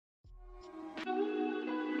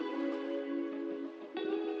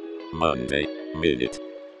Monday Minute.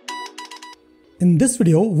 In this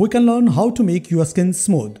video, we can learn how to make your skin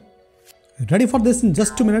smooth. Ready for this in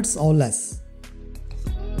just 2 minutes or less.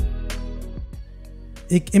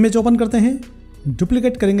 एक image open करते हैं,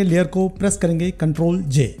 duplicate करेंगे layer को, press करेंगे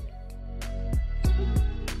Ctrl+J.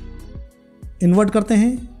 Invert करते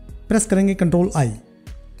हैं, press करेंगे Ctrl+I.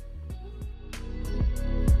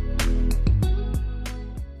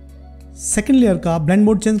 Second layer का ब्लेंड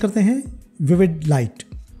मोड चेंज करते हैं vivid light.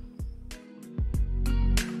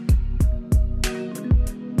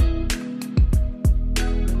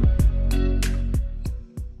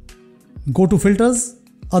 Go to filters,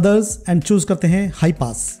 others and choose करते हैं हाई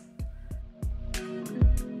पास.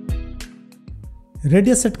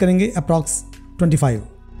 रेडियस सेट करेंगे approx 25.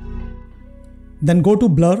 Then go to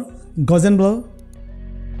blur, Gaussian blur.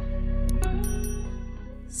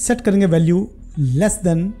 Set करेंगे value less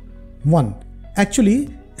than 1, actually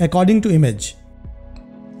according to image.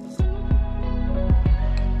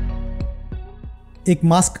 एक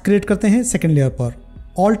mask create करते हैं second layer पर,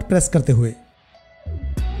 alt press करते हुए.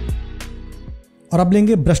 और अब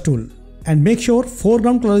लेंगे brush tool and make sure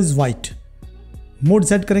foreground colour is white. Mode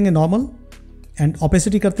set करेंगे नॉर्मल एंड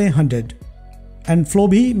ओपेसिटी करते हैं 100 एंड फ्लो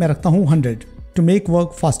भी मैं रखता हूँ 100 to make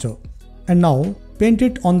work faster. And now paint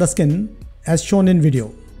it on the skin as shown in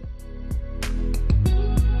video.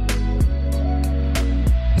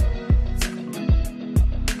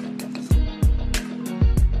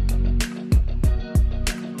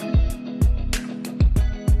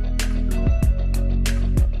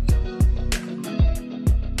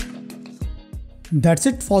 That's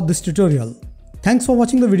it for this tutorial. Thanks for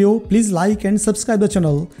watching the video. Please like and subscribe the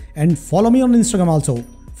channel and follow me on Instagram also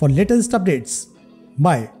for latest updates.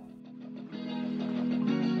 Bye.